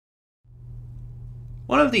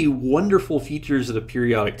One of the wonderful features of the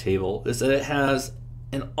periodic table is that it has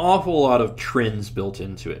an awful lot of trends built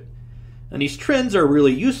into it. And these trends are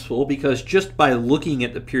really useful because just by looking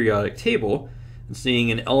at the periodic table and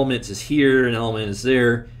seeing an element is here, an element is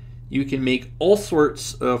there, you can make all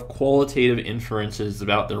sorts of qualitative inferences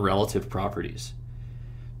about their relative properties.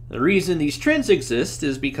 The reason these trends exist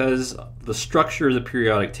is because the structure of the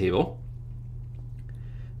periodic table.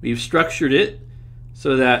 We've structured it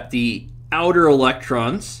so that the outer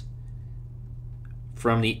electrons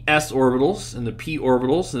from the s orbitals and the p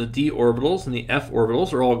orbitals and the d orbitals and the f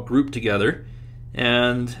orbitals are all grouped together,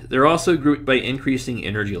 and they're also grouped by increasing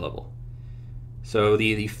energy level. So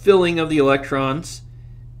the filling of the electrons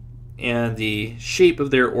and the shape of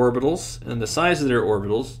their orbitals and the size of their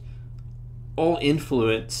orbitals all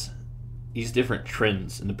influence these different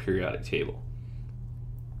trends in the periodic table.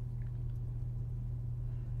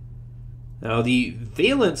 Now the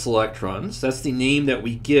valence electrons, that's the name that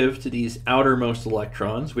we give to these outermost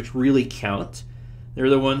electrons, which really count. They're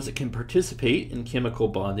the ones that can participate in chemical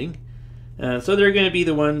bonding. And so they're going to be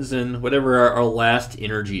the ones in whatever our last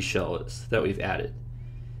energy shell is that we've added.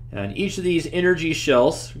 And each of these energy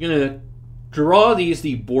shells, we're going to draw these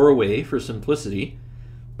the Bohr way for simplicity.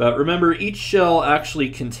 But remember, each shell actually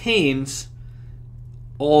contains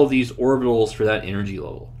all of these orbitals for that energy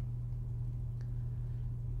level.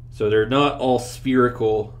 So they're not all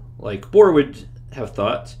spherical like Bohr would have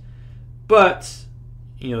thought, but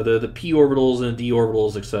the p orbitals and the d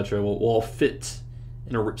orbitals, etc., will all fit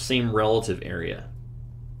in a same relative area.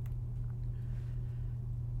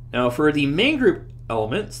 Now for the main group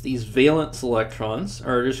elements, these valence electrons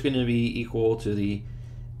are just going to be equal to the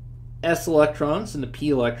s electrons and the p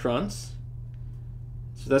electrons.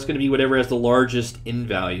 So that's going to be whatever has the largest in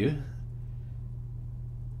value,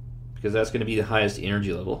 because that's going to be the highest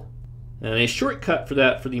energy level. And a shortcut for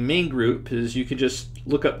that for the main group is you can just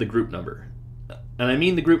look up the group number. And I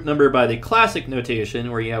mean the group number by the classic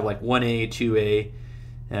notation where you have like 1A, 2A,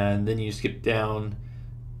 and then you skip down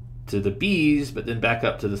to the B's, but then back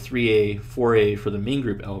up to the 3A, 4A for the main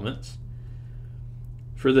group elements.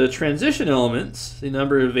 For the transition elements, the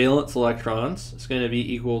number of valence electrons is going to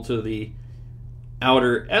be equal to the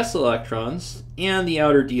outer s electrons and the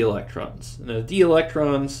outer d electrons. And the d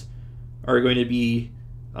electrons are going to be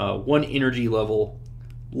one energy level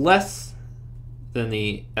less than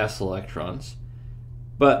the s electrons,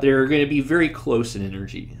 but they're going to be very close in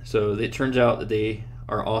energy. So it turns out that they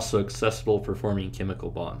are also accessible for forming chemical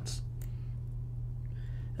bonds.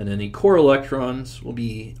 And then the core electrons will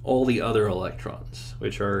be all the other electrons,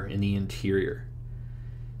 which are in the interior.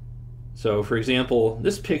 So for example,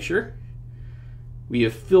 this picture, we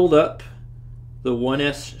have filled up the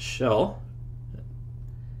 1s shell,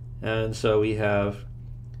 and so we have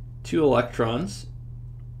 2 electrons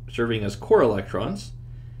serving as core electrons.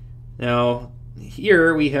 Now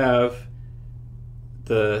here we have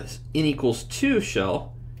the n equals 2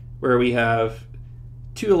 shell, where we have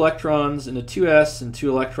 2 electrons in the 2s and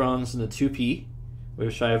 2 electrons in the 2p,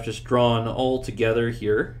 which I have just drawn all together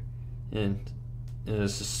here in a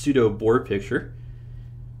pseudo Bohr picture.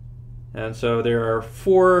 And so there are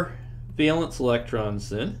 4 valence electrons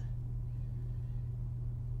then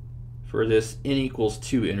for this n equals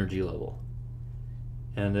 2 energy level.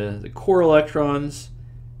 And the core electrons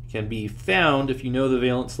can be found if you know the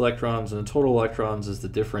valence electrons, and the total electrons is the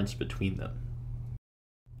difference between them.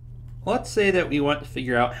 Let's say that we want to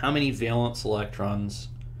figure out how many valence electrons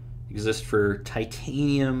exist for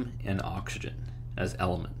titanium and oxygen as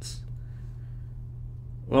elements.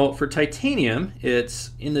 Well, for titanium,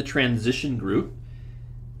 it's in the transition group.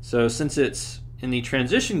 So since it's in the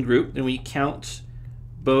transition group, then we count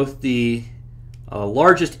both the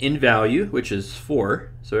largest in value, which is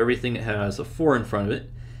 4, so everything that has a 4 in front of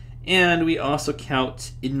it, and we also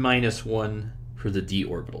count n-1 for the d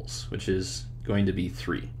orbitals, which is going to be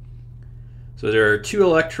 3. So there are 2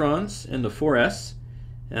 electrons in the 4s,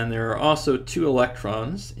 and there are also 2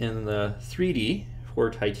 electrons in the 3d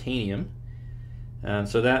for titanium, and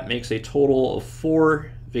so that makes a total of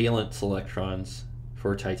 4 valence electrons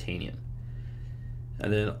for titanium.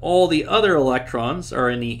 And then all the other electrons are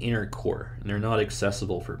in the inner core, and they're not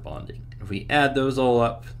accessible for bonding. If we add those all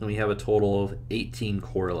up, then we have a total of 18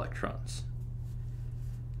 core electrons.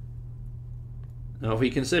 Now if we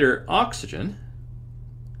consider oxygen,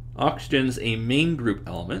 oxygen's a main group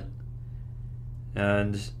element,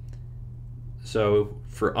 and so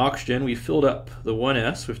for oxygen we filled up the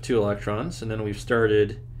 1s with 2 electrons, and then we've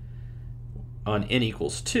started on n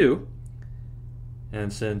equals 2,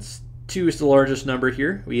 and since 2 is the largest number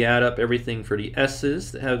here, we add up everything for the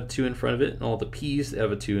s's that have 2 in front of it and all the p's that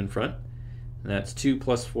have a 2 in front, and that's 2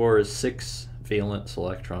 plus 4 is 6 valence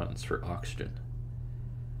electrons for oxygen.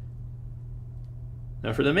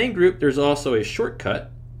 Now for the main group, there's also a shortcut.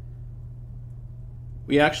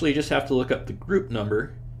 We actually just have to look up the group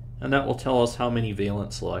number, and that will tell us how many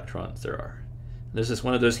valence electrons there are. This is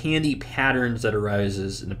one of those handy patterns that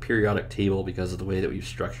arises in a periodic table because of the way that we've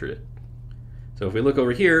structured it. So if we look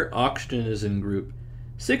over here, oxygen is in group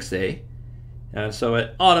 6A, and so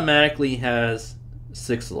it automatically has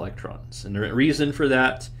 6 electrons. And the reason for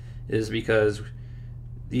that is because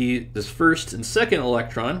this first and second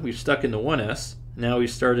electron we've stuck in the 1s. Now we've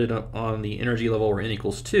started on the energy level where n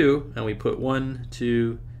equals 2, and we put 1,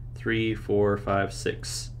 2, 3, 4, 5,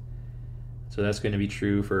 6. So that's going to be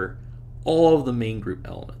true for all of the main group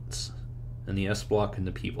elements, and the S block and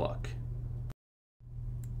the P block.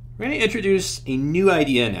 We're going to introduce a new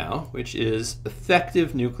idea now, which is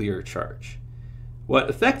effective nuclear charge. What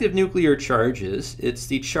effective nuclear charge is, it's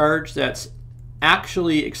the charge that's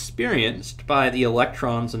actually experienced by the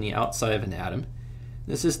electrons on the outside of an atom.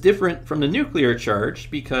 This is different from the nuclear charge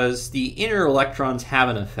because the inner electrons have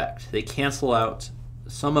an effect. They cancel out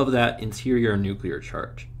some of that interior nuclear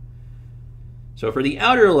charge. So for the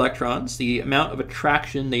outer electrons, the amount of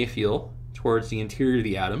attraction they feel towards the interior of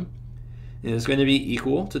the atom is going to be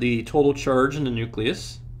equal to the total charge in the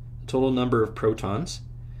nucleus, the total number of protons,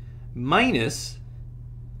 minus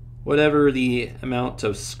whatever the amount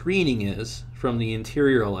of screening is from the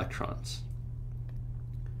interior electrons.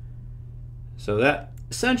 So that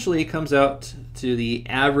essentially comes out to the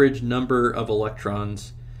average number of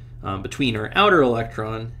electrons between our outer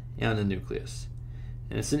electron and the nucleus.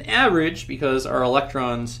 And it's an average because our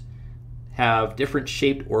electrons have different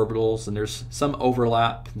shaped orbitals and there's some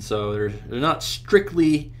overlap, and so they're not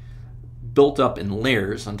strictly built up in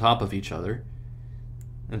layers on top of each other.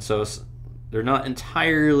 And so they're not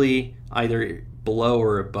entirely either below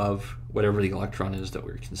or above whatever the electron is that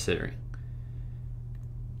we're considering.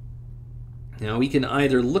 Now we can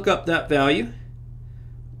either look up that value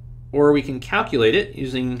or we can calculate it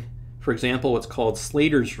using, for example, what's called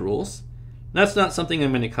Slater's rules. That's not something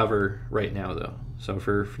I'm going to cover right now though. So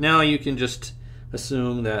for now you can just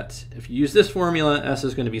assume that if you use this formula, S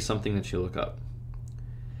is going to be something that you look up.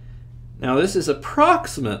 Now this is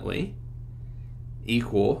approximately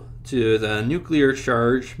equal to the nuclear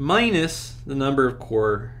charge minus the number of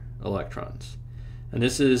core electrons. And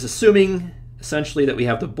this is assuming essentially that we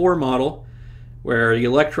have the Bohr model where the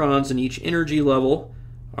electrons in each energy level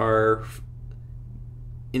are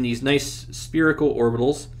in these nice spherical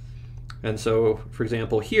orbitals. And so, for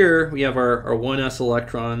example, here we have our 1s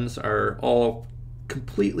electrons are all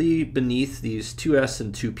completely beneath these 2s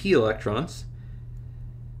and 2p electrons.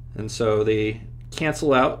 And so they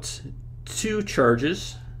cancel out 2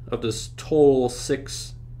 charges of this total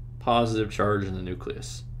 6 positive charge in the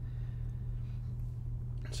nucleus.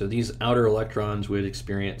 So these outer electrons would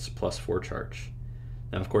experience +4 charge.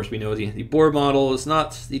 Now, of course, we know the Bohr model is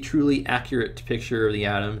not the truly accurate picture of the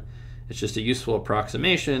atom. It's just a useful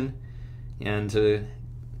approximation. And to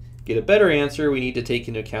get a better answer, we need to take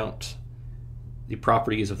into account the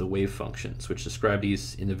properties of the wave functions, which describe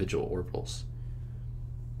these individual orbitals.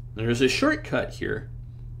 There's a shortcut here.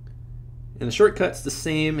 And the shortcut's the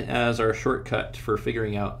same as our shortcut for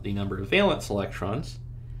figuring out the number of valence electrons.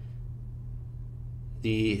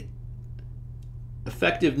 The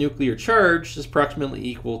effective nuclear charge is approximately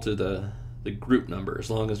equal to the group number, as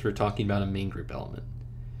long as we're talking about a main group element.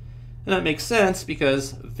 And that makes sense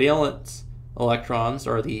because valence electrons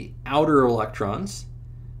are the outer electrons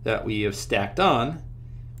that we have stacked on.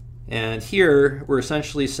 And here we're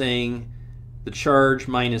essentially saying the charge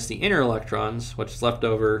minus the inner electrons, what's left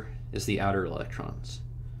over is the outer electrons.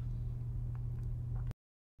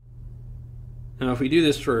 Now if we do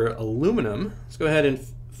this for aluminum, let's go ahead and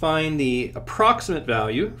find the approximate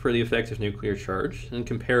value for the effective nuclear charge and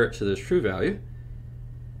compare it to this true value.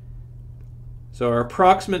 So our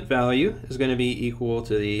approximate value is going to be equal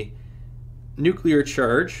to the nuclear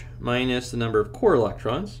charge minus the number of core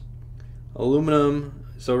electrons. Aluminum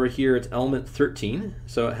is over here, it's element 13,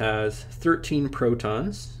 so it has 13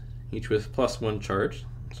 protons, each with +1 charge.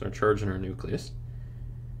 It's our charge in our nucleus.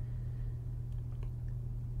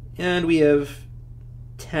 And we have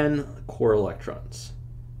 10 core electrons.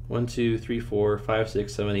 1, 2, 3, 4, 5,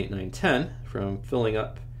 6, 7, 8, 9, 10 from filling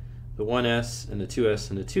up the 1s and the 2s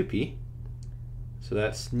and the 2p. So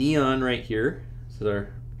that's neon right here. So that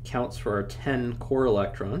counts for our 10 core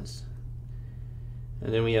electrons.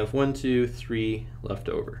 And then we have 1, 2, 3 left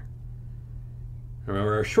over.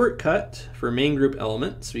 Remember our shortcut for main group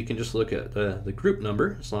elements, we can just look at the group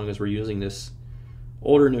number as long as we're using this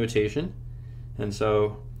older notation. And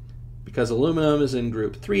so because aluminum is in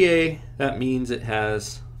group 3A, that means it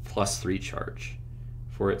has +3 charge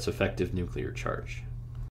for its effective nuclear charge.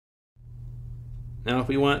 Now if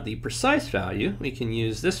we want the precise value, we can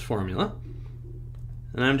use this formula.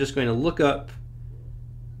 And I'm just going to look up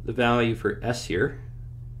the value for S here.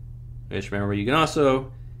 Which, remember, you can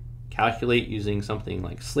also calculate using something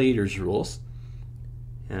like Slater's rules.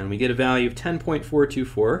 And we get a value of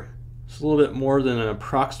 10.424. It's a little bit more than an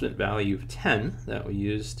approximate value of 10 that we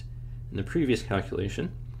used in the previous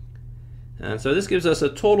calculation. And so this gives us a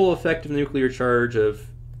total effective nuclear charge of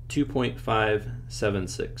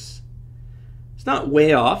 2.576. It's not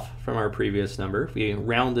way off from our previous number. If we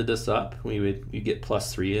rounded this up, we'd get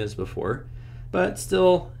 +3 as before, but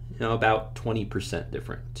still, about 20%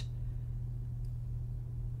 different.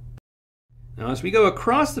 Now, as we go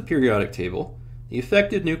across the periodic table, the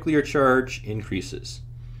effective nuclear charge increases.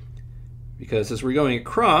 Because as we're going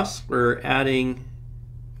across, we're adding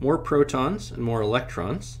more protons and more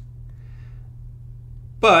electrons.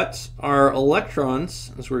 But our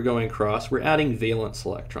electrons, as we're going across, we're adding valence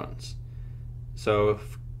electrons. So,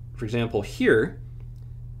 for example, here,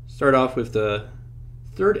 start off with the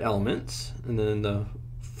third element, and then the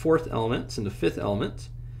fourth element, and the fifth element.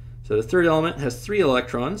 So the third element has 3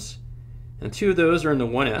 electrons, and 2 of those are in the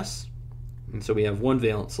 1s, and so we have 1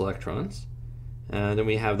 valence electrons. And then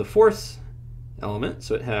we have the fourth element,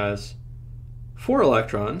 so it has 4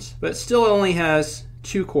 electrons, but it still only has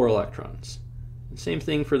 2 core electrons. And same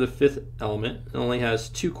thing for the fifth element, it only has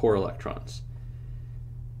 2 core electrons.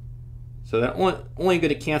 So that's only going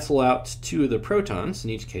to cancel out 2 of the protons in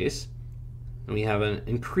each case. And we have an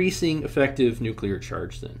increasing effective nuclear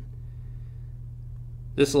charge then.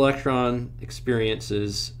 This electron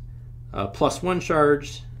experiences a +1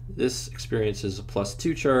 charge, this experiences a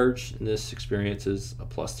 +2 charge, and this experiences a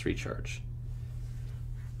 +3 charge.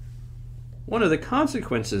 One of the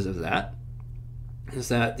consequences of that is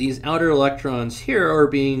that these outer electrons here are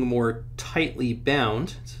being more tightly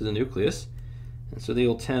bound to the nucleus. And so they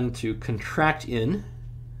will tend to contract in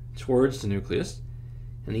towards the nucleus,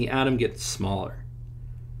 and the atom gets smaller.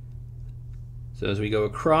 So as we go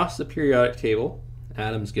across the periodic table,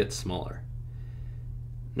 atoms get smaller.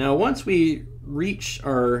 Now once we reach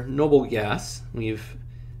our noble gas, we've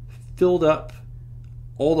filled up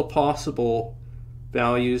all the possible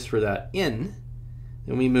values for that N,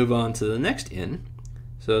 then we move on to the next N.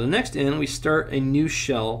 So the next N, we start a new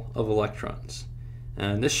shell of electrons.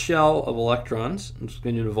 And this shell of electrons is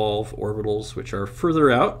going to involve orbitals which are further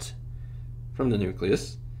out from the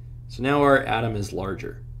nucleus. So now our atom is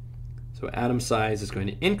larger. So atom size is going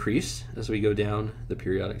to increase as we go down the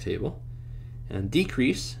periodic table and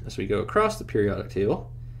decrease as we go across the periodic table.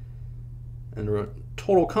 And the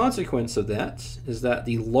total consequence of that is that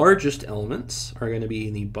the largest elements are going to be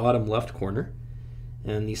in the bottom left corner,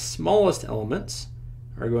 and the smallest elements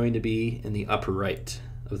are going to be in the upper right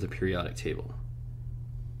of the periodic table.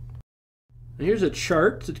 And here's a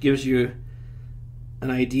chart that gives you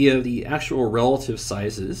an idea of the actual relative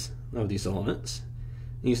sizes of these elements.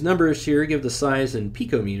 These numbers here give the size in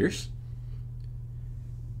picometers.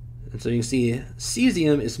 And so you can see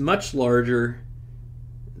cesium is much larger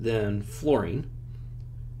than fluorine.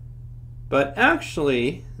 But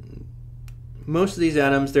actually, most of these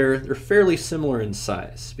atoms, they're fairly similar in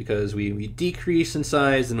size, because we decrease in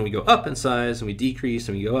size and then we go up in size, and we decrease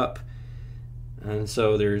and we go up. And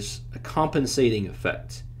so there's a compensating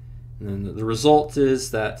effect. And the result is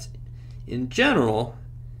that, in general,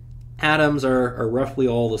 atoms are roughly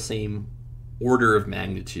all the same order of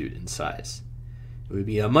magnitude in size. It would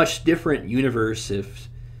be a much different universe if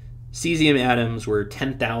cesium atoms were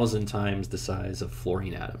 10,000 times the size of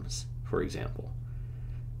fluorine atoms, for example.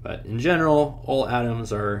 But in general, all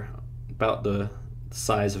atoms are about the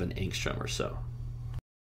size of an angstrom or so.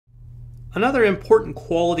 Another important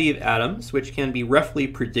quality of atoms, which can be roughly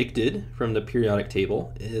predicted from the periodic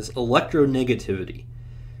table, is electronegativity.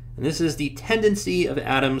 And this is the tendency of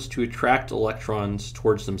atoms to attract electrons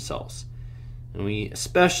towards themselves. And we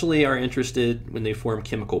especially are interested when they form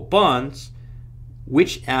chemical bonds,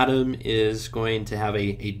 which atom is going to have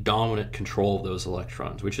a dominant control of those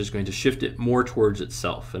electrons, which is going to shift it more towards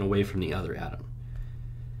itself and away from the other atom.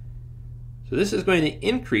 So this is going to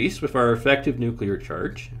increase with our effective nuclear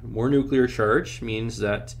charge. More nuclear charge means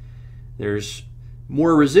that there's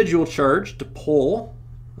more residual charge to pull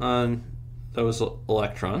on those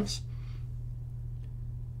electrons.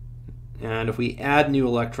 And if we add new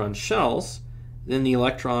electron shells, then the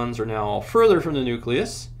electrons are now further from the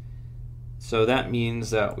nucleus. So that means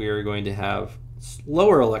that we are going to have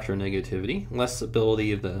lower electronegativity, less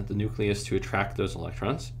ability of the nucleus to attract those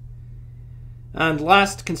electrons. And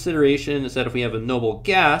last consideration is that if we have a noble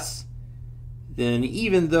gas, then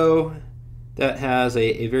even though that has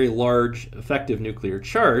a very large effective nuclear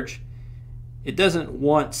charge, it doesn't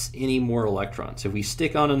want any more electrons. If we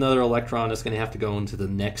stick on another electron, it's going to have to go into the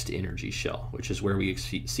next energy shell, which is where we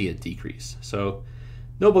see a decrease. So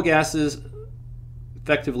noble gases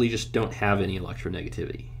effectively just don't have any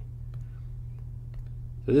electronegativity.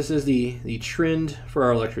 So this is the trend for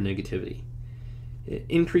our electronegativity. It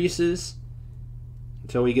increases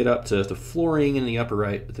until we get up to the fluorine in the upper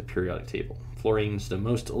right of the periodic table. Fluorine's the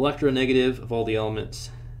most electronegative of all the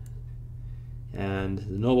elements, and the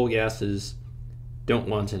noble gases don't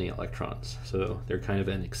want any electrons, so they're kind of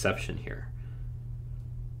an exception here.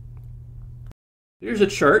 Here's a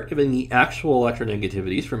chart giving the actual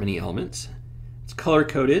electronegativities for many elements. It's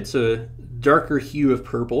color-coded, so a darker hue of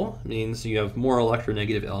purple means you have more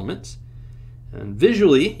electronegative elements. And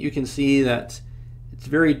visually, you can see that it's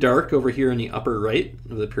very dark over here in the upper right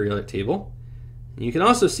of the periodic table. And you can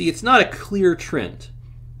also see it's not a clear trend.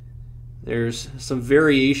 There's some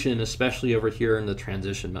variation, especially over here in the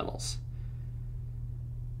transition metals.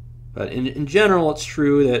 But in general, it's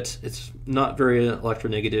true that it's not very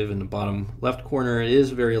electronegative in the bottom left corner. It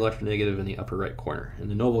is very electronegative in the upper right corner. And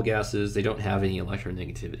the noble gases, they don't have any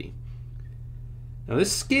electronegativity. Now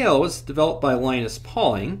this scale was developed by Linus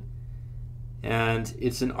Pauling, and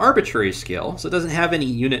it's an arbitrary scale, so it doesn't have any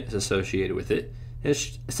units associated with it.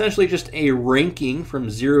 It's essentially just a ranking from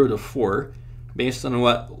 0 to 4 based on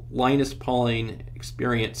what Linus Pauling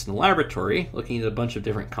experienced in the laboratory, looking at a bunch of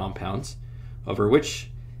different compounds, over which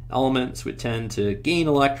elements would tend to gain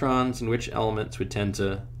electrons and which elements would tend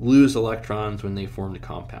to lose electrons when they formed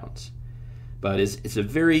compounds. But it's a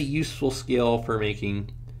very useful scale for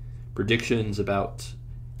making predictions about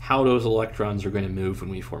how those electrons are going to move when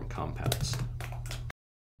we form compounds.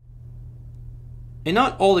 A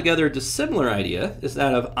not altogether dissimilar idea is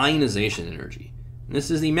that of ionization energy. And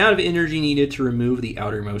this is the amount of energy needed to remove the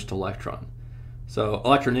outermost electron. So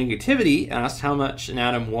electronegativity asks how much an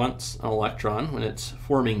atom wants an electron when it's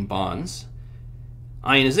forming bonds.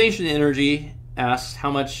 Ionization energy asks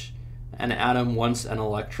how much an atom wants an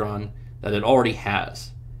electron that it already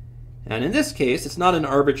has. And in this case, it's not an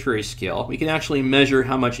arbitrary scale. We can actually measure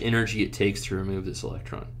how much energy it takes to remove this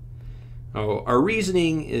electron. Now, our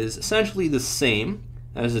reasoning is essentially the same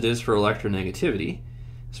as it is for electronegativity.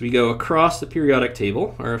 So we go across the periodic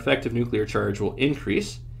table, our effective nuclear charge will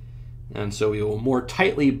increase, and so we will more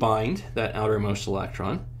tightly bind that outermost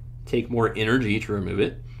electron, take more energy to remove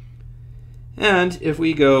it. And if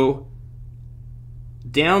we go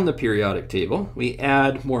down the periodic table, we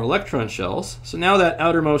add more electron shells. So now that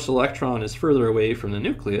outermost electron is further away from the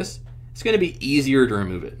nucleus, it's going to be easier to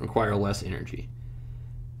remove it, require less energy.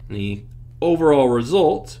 And the overall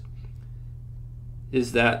result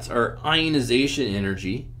is that our ionization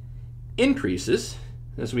energy increases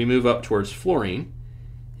as we move up towards fluorine,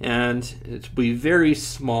 and it will be very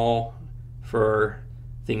small for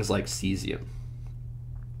things like cesium.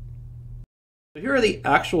 So here are the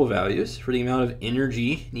actual values for the amount of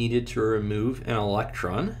energy needed to remove an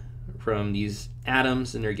electron from these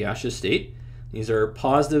atoms in their gaseous state. These are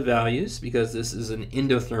positive values because this is an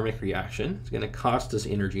endothermic reaction. It's going to cost us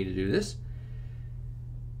energy to do this.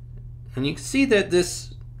 And you can see that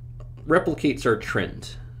this replicates our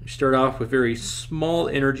trend. We start off with very small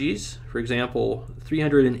energies, for example,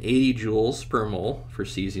 380 joules per mole for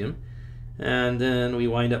cesium, and then we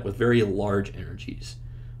wind up with very large energies,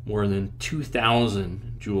 more than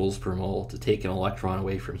 2,000 joules per mole to take an electron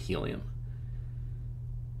away from helium.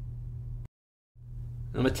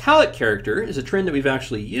 The metallic character is a trend that we've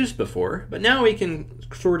actually used before, but now we can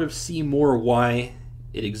sort of see more why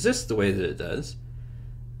it exists the way that it does.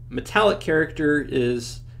 Metallic character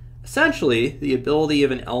is essentially the ability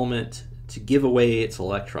of an element to give away its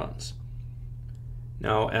electrons.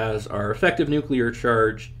 Now, as our effective nuclear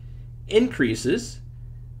charge increases,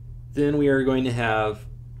 then we are going to have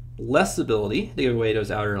less ability to give away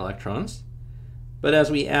those outer electrons. But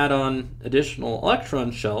as we add on additional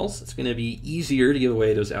electron shells, it's going to be easier to give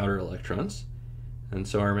away those outer electrons. And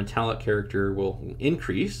so our metallic character will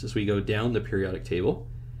increase as we go down the periodic table.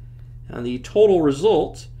 And the total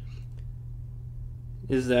result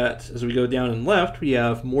is that as we go down and left, we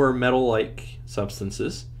have more metal-like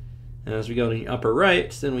substances. And as we go to the upper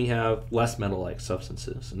right, then we have less metal-like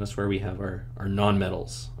substances. And that's where we have our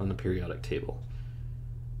nonmetals on the periodic table.